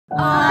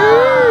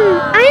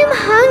I'm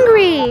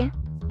hungry.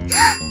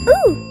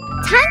 Ooh,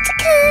 time to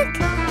cook.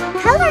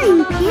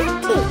 Coloring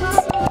pancakes.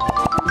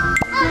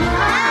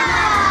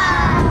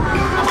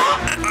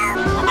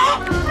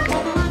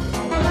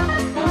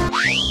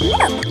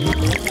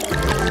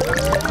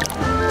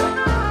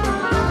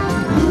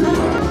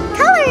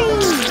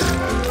 Coloring.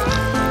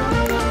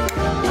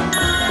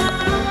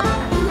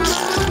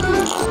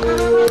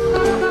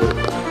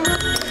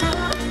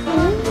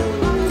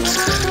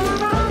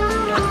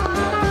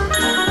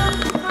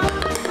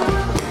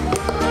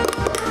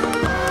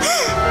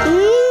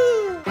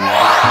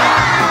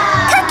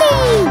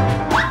 Cooking.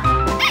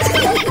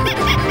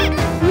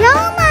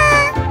 Roma,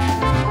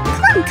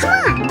 come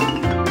on.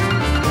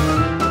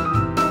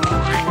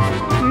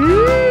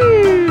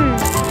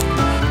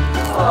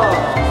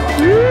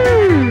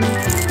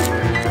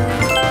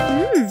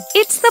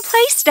 It's the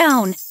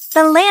Playstone.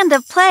 The land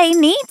of play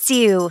needs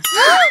you.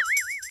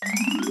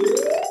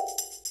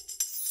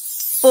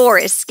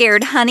 Forrest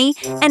scared Honey,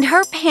 and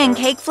her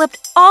pancake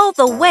flipped all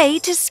the way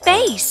to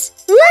space.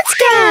 Let's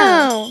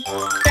go.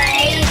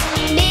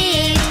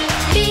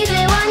 Be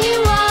the one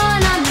you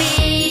wanna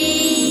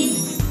be.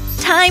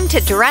 Time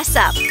to dress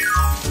up.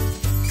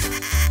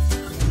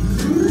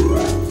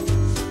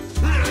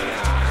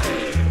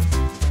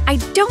 I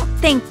don't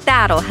think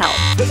that'll help.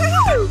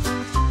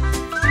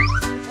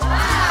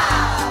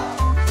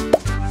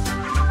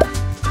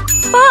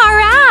 Far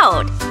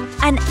out!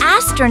 An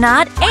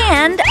astronaut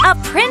and a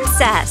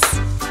princess.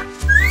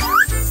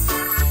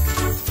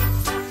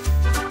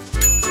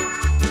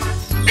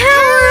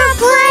 Power of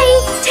play,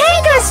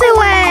 take us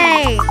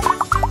away.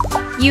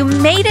 You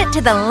made it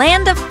to the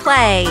land of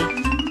play.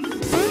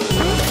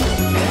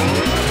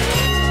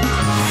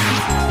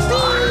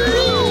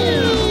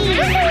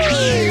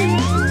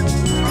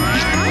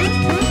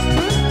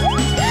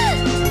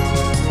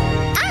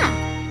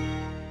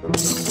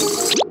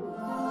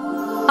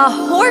 A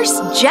horse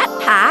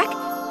jetpack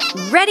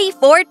ready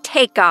for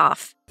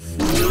takeoff.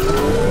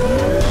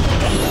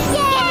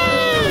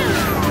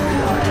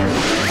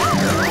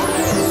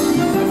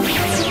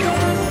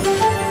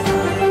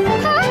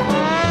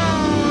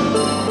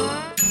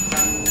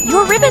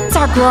 Your ribbons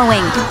are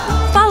glowing.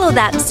 Follow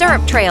that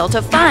syrup trail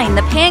to find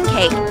the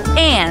pancake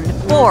and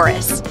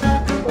Forrest.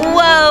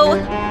 Whoa!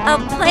 A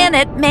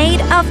planet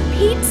made of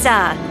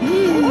pizza.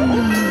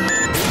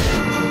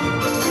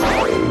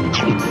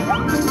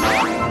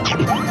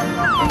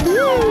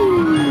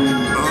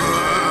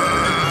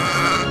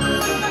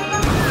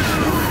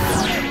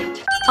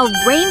 A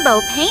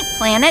rainbow paint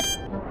planet.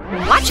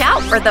 Watch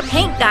out for the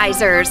paint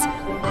geysers.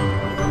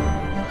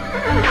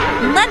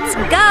 Let's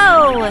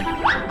go!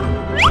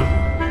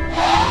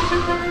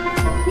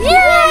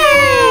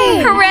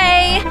 Yay!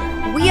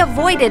 Hooray! We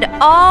avoided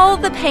all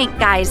the paint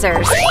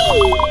geysers.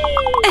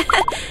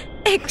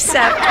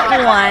 Except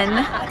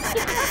one.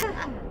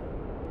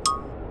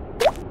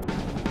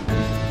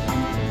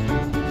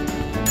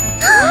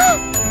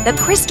 The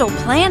crystal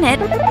planet?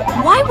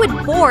 Why would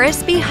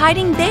Forrest be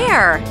hiding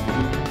there?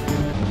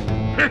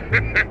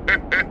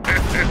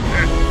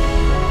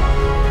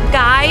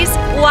 Guys,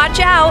 watch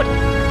out!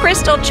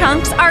 Crystal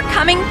chunks are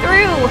coming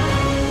through.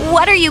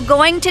 What are you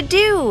going to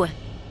do?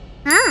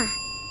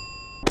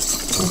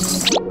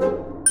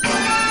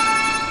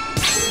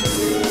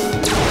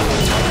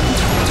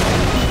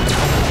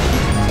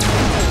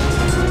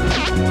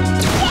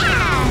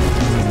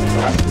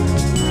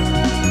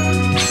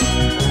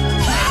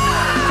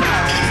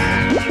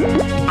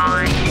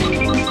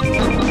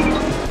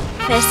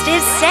 Breakfast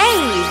is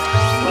saved.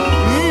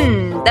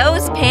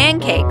 Those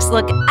pancakes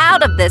look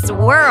out of this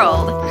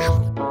world.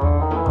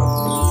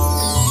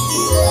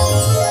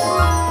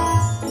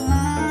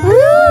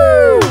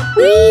 Woo!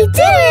 We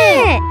did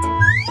it!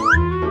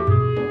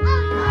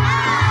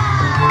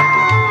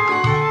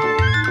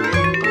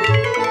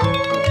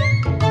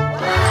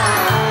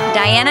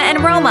 Diana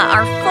and Roma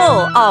are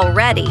full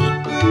already.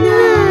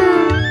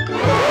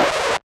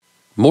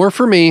 More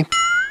for me.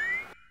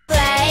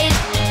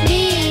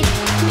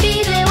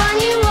 Be the one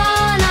you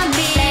wanna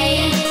be.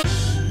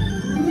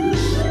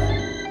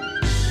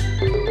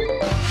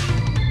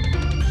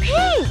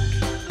 Pink!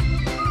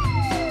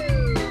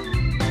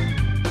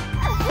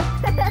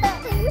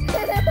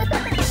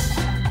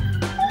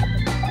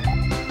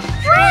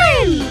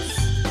 Friends!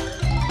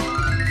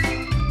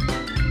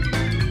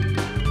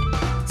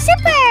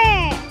 Super!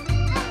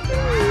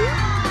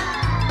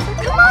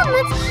 Come on,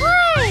 let's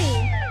play!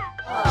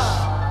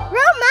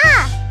 Roma!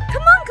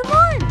 Come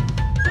on!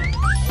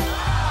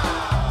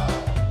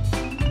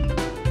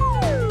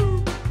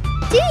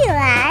 Do you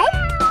like?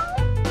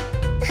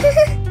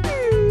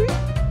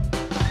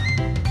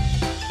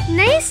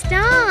 Nice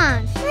dog!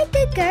 Like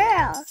a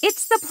girl.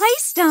 It's the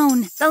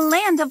Playstone. The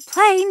land of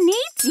play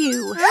needs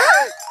you.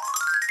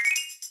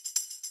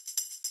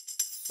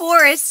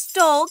 Forrest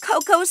stole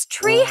Coco's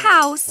tree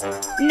house.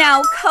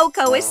 Now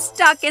Coco is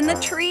stuck in the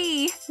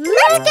tree.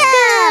 Let's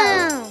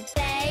go!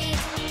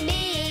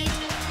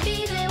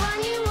 Be the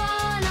one you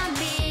wanna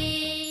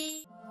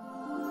be.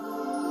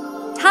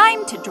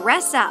 Time to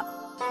dress up.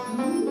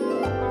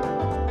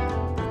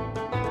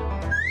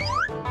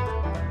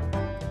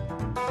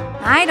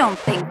 I don't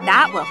think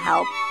that will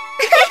help.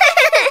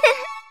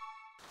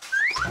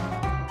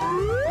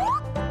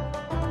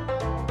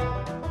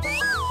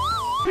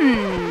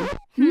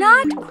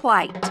 Not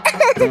quite.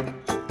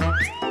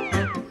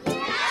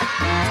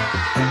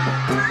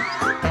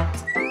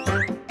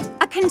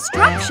 A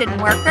construction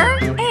worker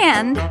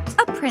and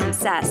a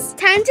princess.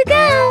 Time to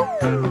go!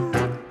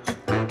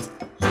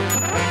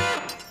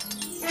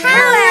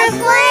 Power of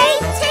play,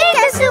 take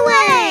us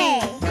away!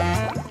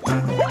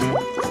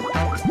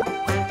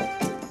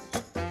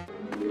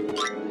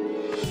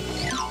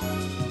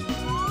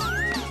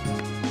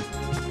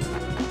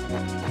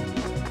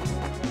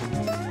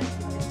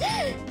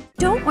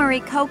 Don't worry,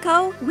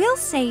 Coco. We'll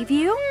save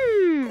you.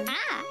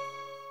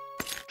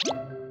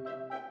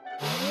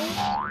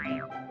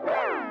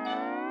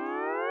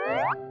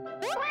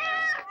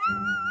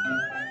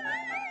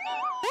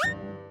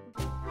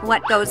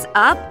 What goes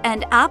up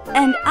and up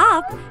and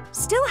up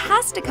still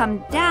has to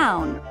come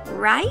down,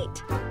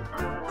 right?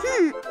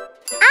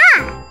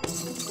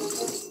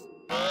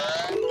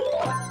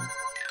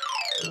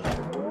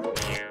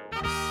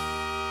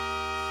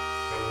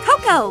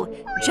 Coco,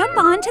 jump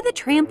onto the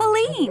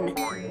trampoline.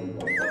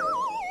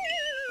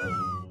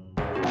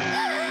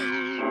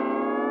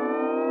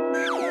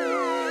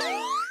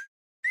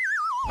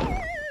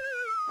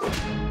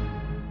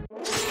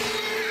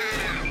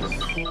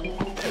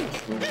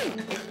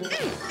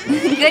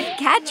 Good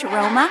catch,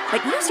 Roma,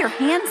 but use your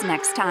hands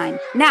next time.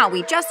 Now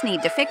we just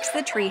need to fix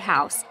the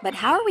treehouse. But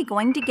how are we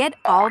going to get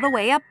all the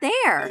way up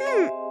there?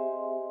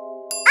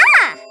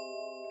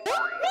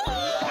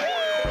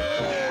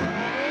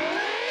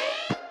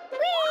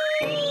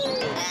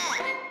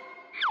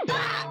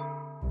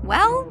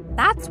 Well,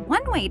 that's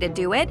one way to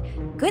do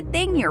it. Good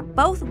thing you're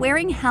both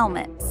wearing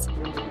helmets.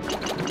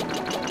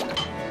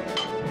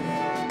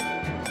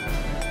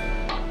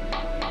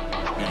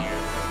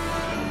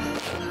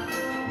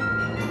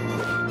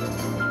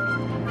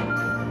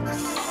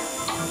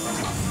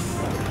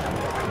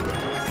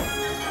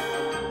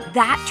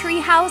 That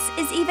treehouse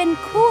is even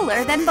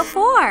cooler than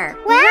before.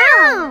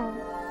 Wow!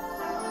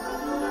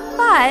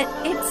 But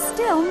it's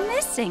still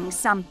missing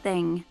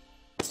something.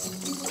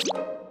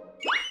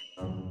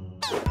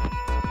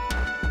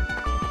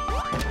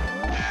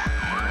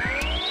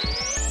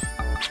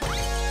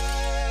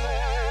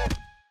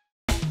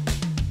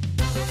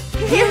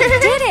 You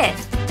did it!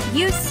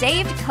 You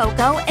saved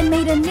Coco and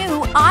made a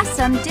new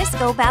awesome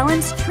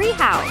disco-balanced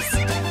treehouse.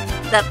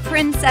 The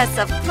Princess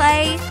of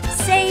Play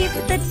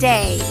saved the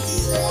day.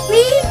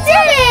 We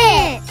did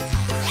it!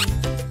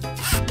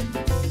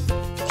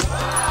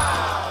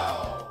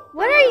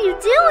 What are you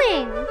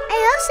doing? I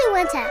also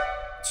want a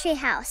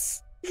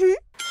treehouse.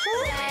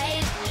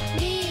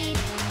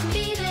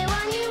 Be the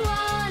one you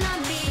wanna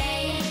be.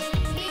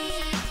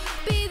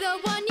 Be the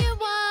one you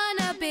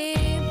wanna be.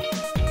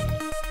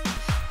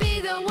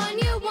 Be the one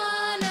you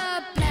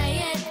wanna play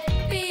it.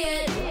 Be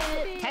it.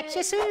 Catch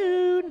you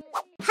soon.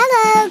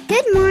 Hello,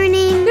 good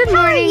morning. Good morning.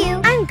 How are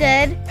you? I'm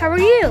good. How are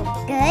you?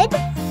 Good.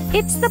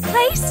 It's the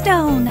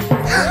Playstone.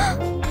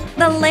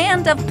 The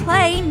land of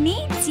play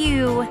needs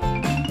you.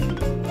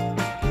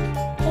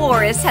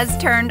 Boris has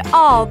turned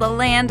all the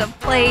land of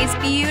play's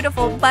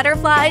beautiful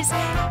butterflies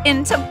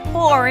into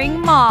boring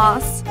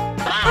moths.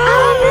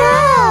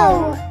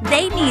 Oh no!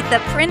 They need the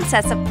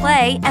Princess of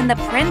Play and the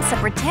Prince of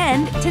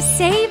Pretend to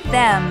save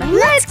them.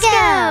 Let's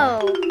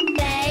go!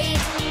 Play,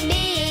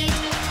 need,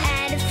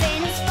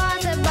 anything's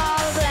possible.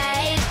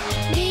 Play,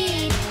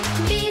 need,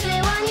 be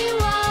the one you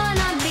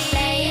wanna be.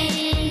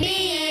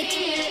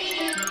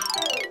 Need.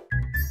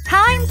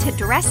 Time to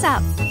dress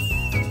up.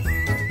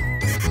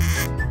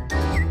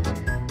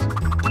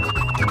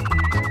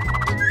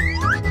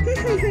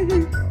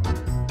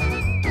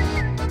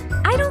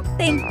 I don't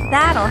think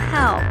that'll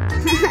help.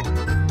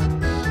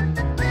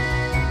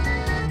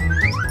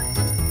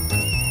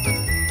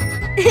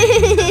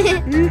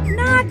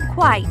 Not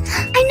quite.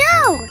 I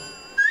know!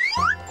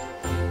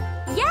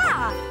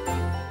 Yeah!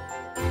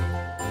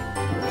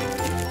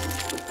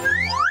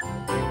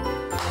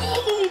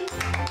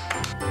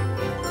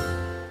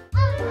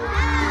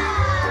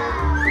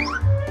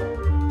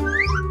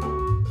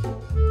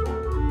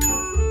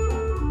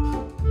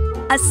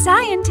 A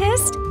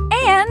scientist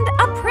and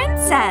a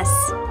princess.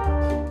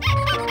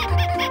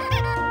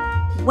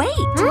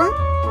 Wait,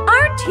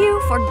 aren't you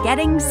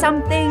forgetting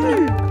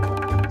something?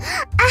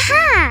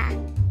 Aha!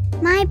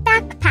 My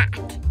backpack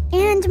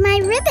and my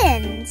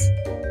ribbons.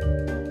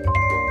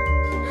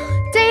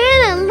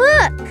 Diana,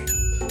 look!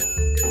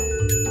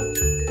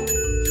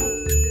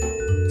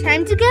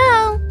 Time to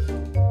go.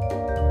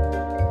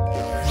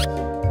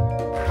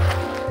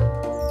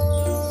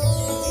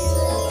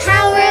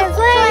 Power of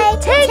play,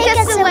 take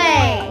us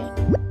away!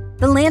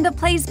 The Land of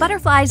Play's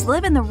butterflies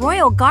live in the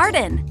royal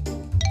garden.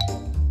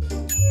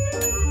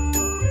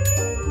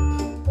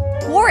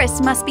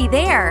 Boris must be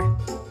there.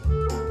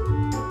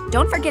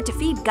 Don't forget to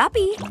feed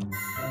Guppy.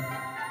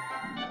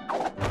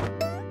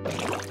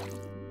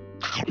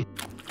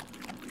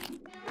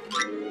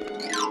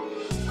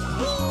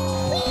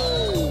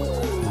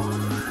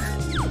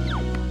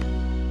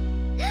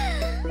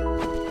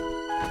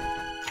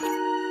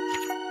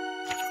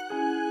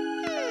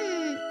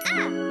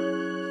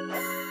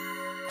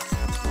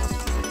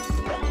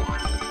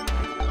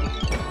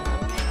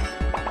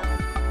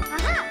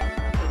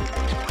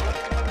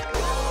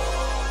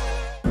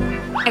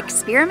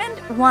 Experiment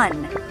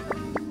 1.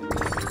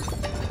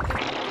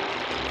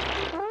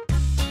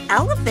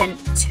 Elephant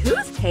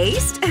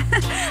toothpaste?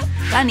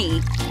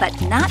 Funny,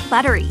 but not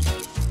buttery.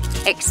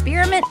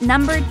 Experiment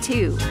number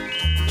 2.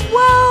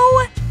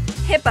 Whoa!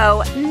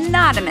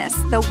 Hipponotamus,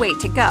 the way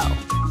to go.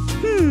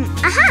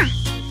 Aha!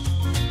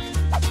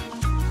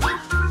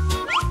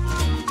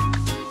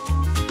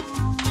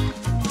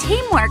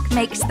 Teamwork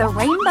makes the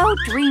rainbow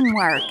dream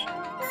work.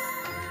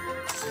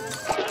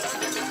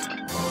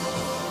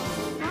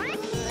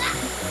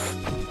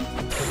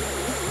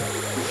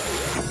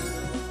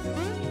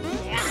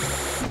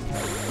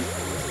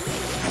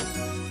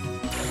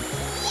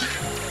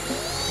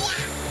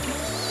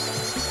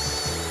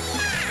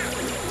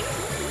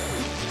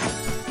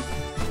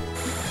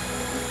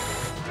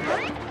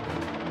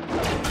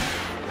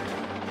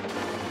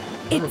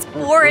 It's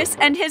Boris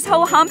and his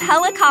ho-hum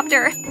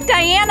helicopter.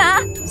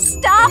 Diana,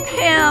 stop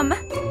him!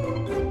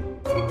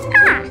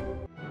 Ah!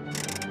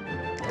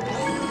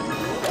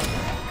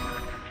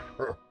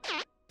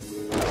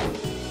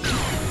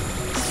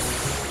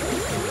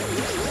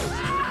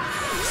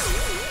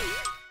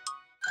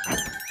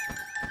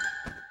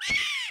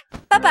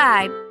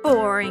 Bye-bye,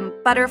 boring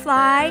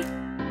butterfly.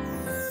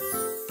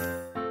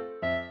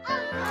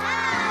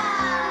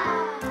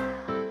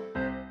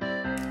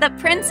 The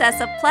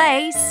Princess of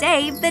Play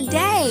saved the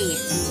day.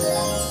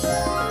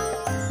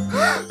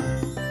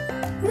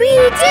 We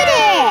did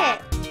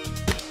it!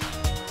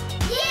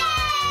 Yeah!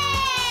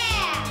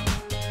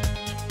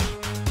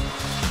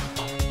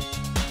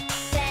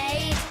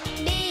 Save,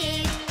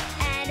 lead,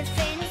 and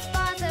finish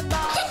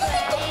possible.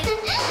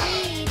 Save,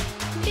 lead,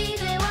 be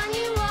the one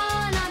you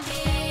wanna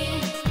be.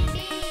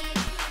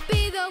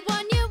 Be the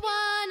one you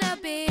wanna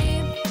be.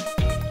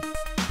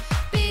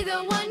 Be the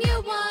one you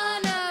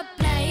wanna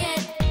play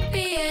it,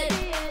 be it.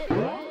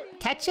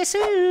 Catch you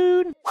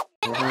soon!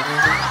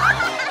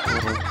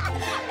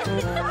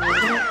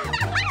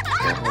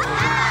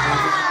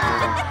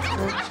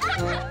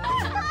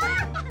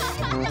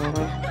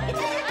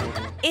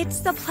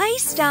 It's the Play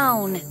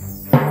Stone.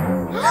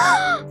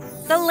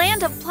 The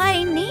land of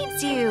play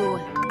needs you.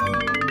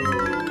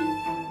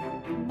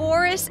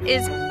 Boris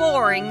is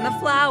boring the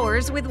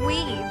flowers with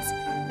weeds.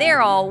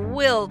 They're all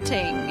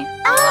wilting.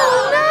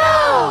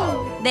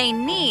 Oh They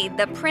need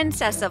the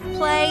Princess of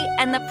Play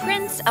and the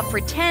Prince of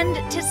Pretend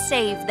to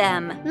save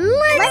them. no!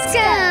 Let's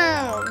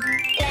go!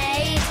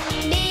 Save,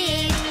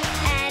 lead,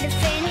 and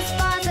finish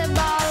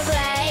possible.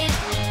 Play,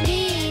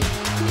 lead,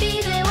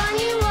 be the one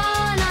you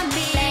wanna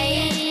be. Play,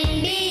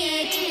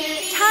 lead.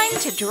 Time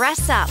to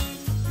dress up.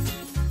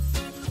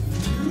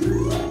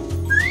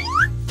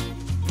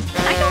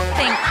 I don't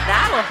think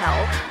that'll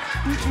help.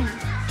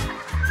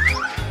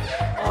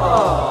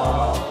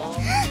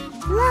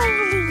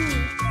 Lovely!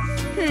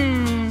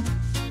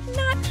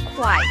 Not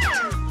quite.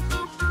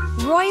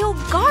 Royal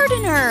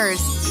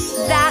Gardeners!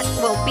 That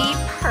will be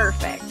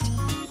perfect.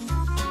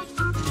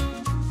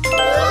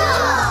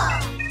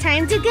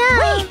 Time to go!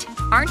 Wait,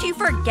 aren't you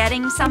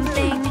forgetting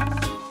something?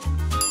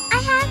 I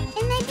have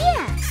an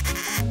idea!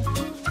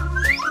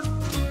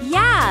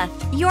 Yeah,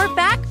 your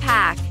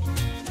backpack.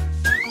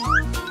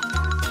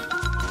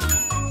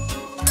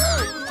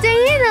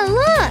 Diana,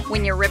 look!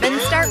 When your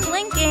ribbons start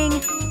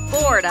blinking,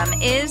 boredom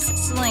is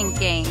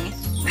slinking.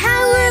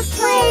 Power of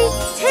play,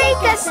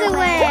 take us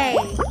away!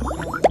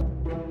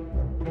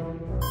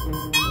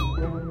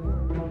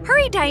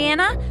 Hurry,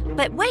 Diana!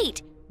 But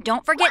wait,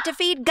 don't forget to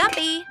feed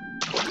Guppy.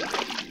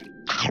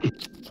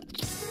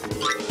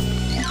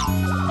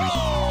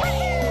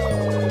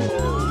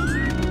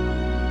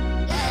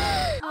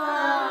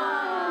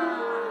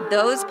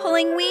 Those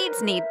pulling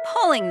weeds need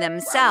pulling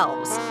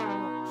themselves.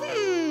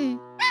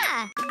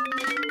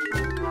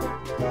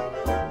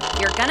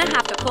 You're gonna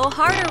have to pull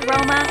harder,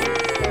 Roma.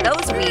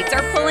 Those weeds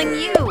are pulling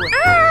you.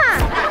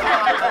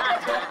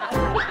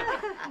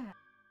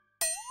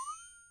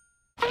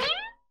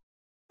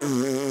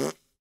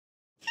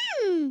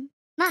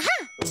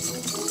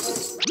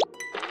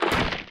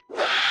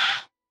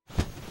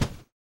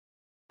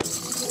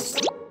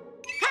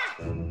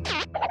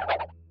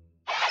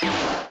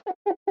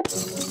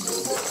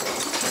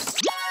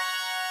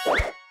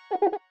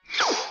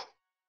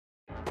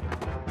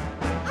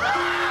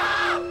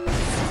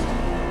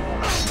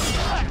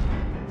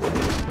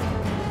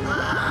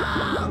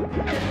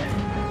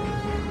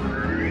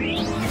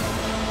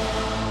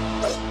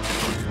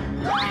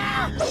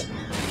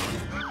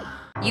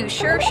 You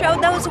sure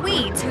showed those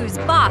weeds who's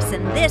boss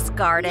in this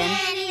garden.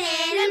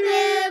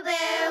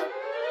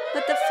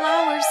 But the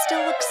flowers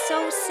still look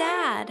so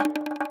sad.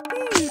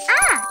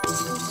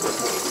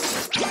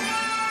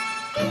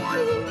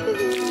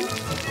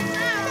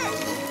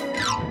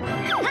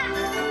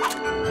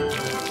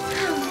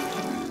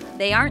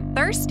 They aren't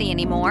thirsty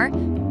anymore.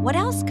 What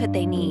else could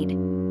they need?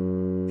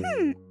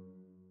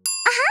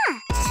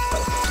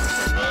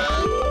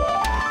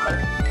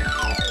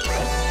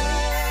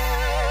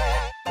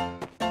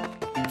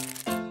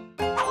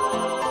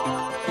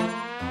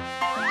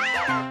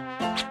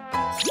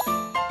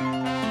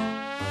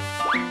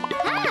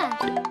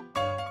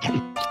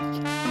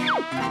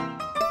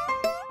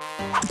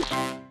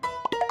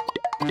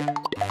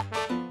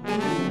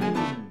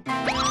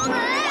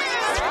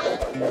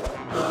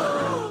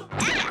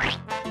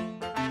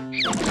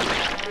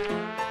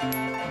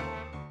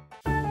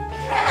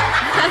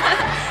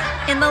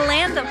 In the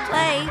land of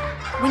play,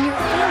 when you're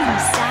feeling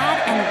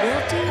sad and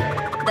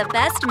wilty, the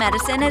best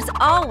medicine is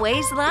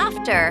always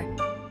laughter.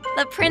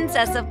 The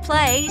Princess of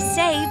Play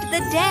saved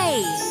the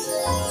day.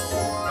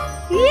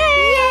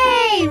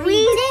 Yay!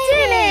 We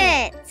did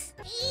it!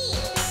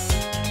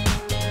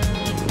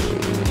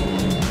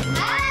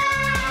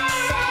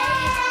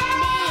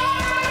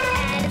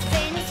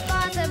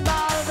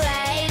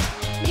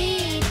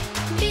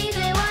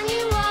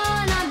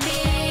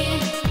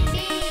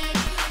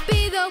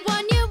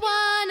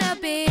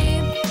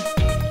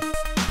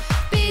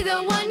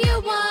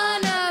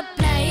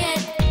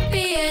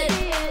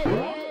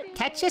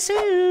 Catch you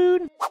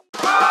soon!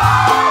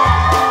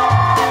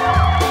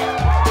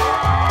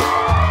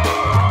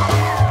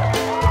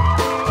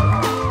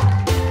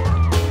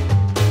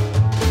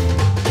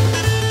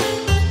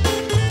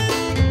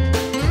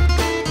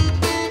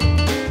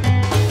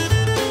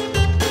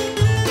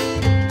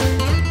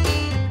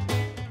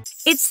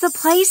 It's the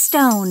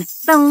Playstone.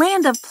 The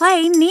land of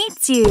play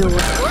needs you.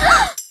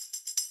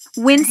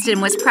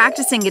 Winston was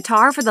practicing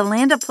guitar for the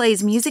Land of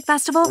Play's music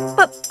festival,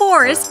 but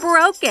Forrest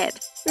broke it.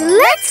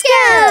 Let's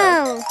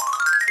go!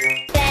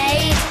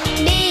 Play,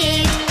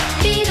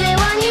 be the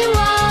one you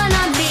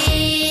wanna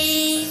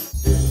be.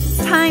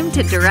 Time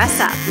to dress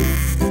up.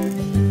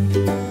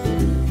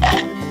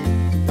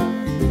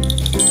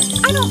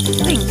 I don't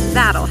think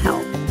that'll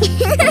help.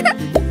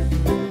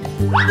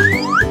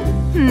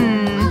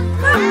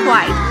 Not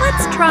quite.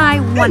 Let's try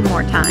one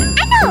more time.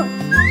 I know!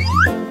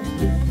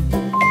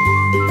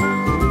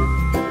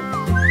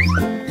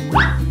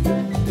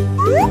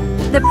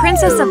 The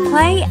Princess of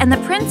Play and the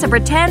Prince of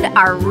Pretend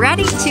are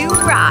ready to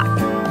rock.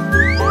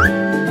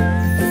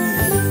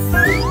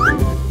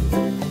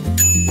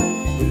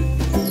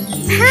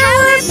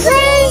 Power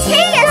Play,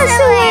 take us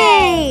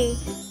away!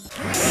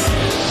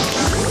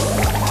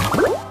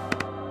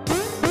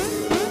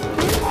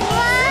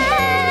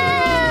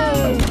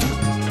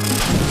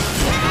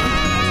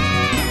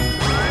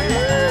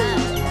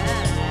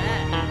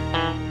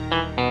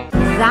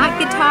 That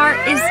guitar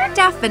is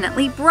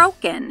definitely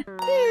broken.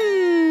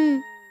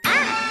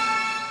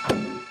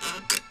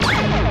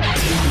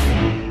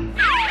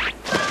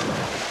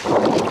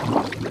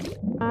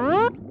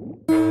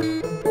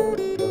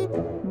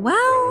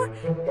 Well,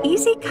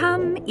 easy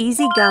come,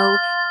 easy go.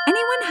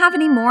 Anyone have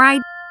any more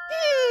ideas?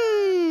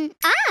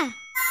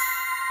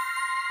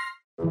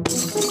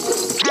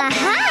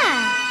 Aha!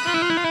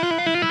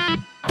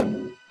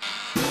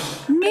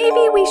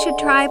 Maybe we should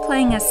try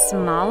playing a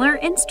smaller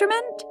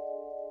instrument?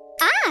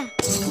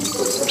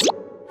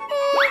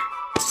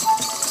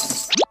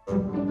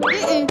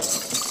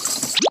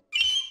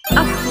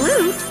 A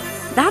flute?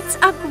 That's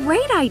a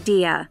great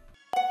idea.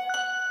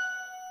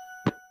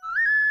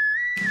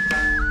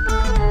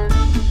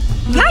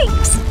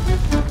 Yikes!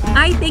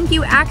 I think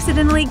you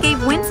accidentally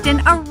gave Winston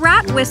a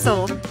rat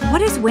whistle.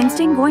 What is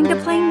Winston going to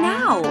play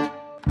now?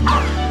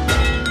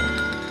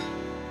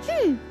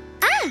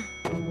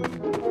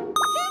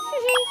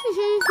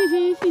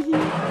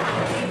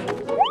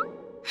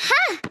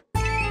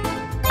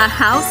 A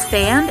house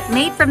band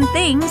made from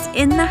things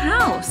in the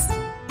house.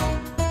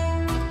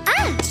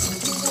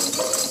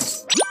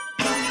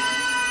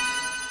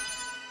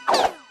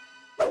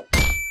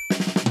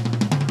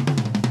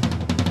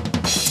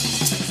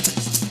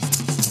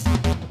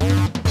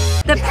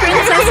 The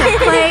Princess of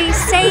Play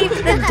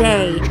saved the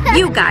day.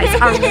 You guys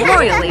are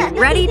royally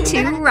ready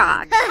to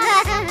rock.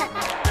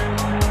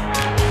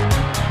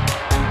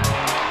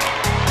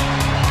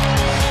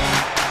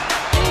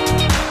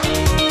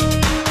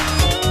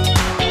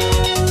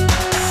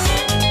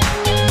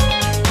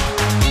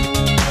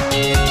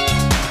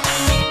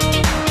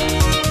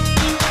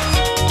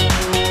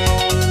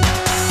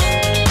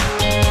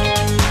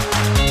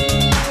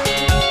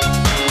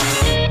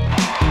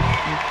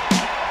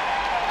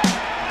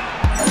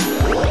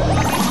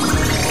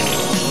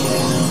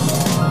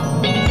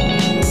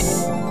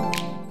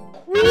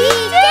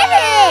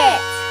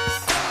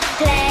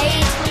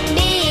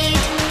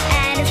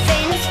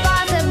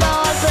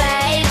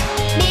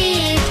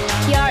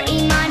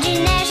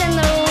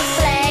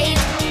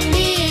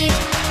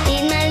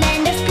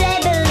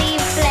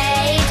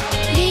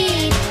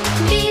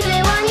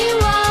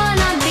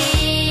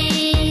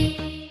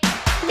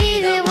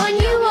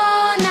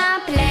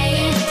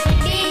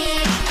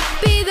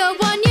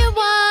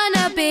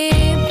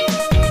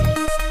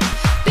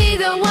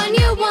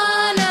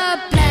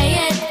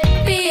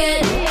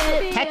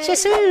 Catch you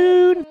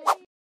soon!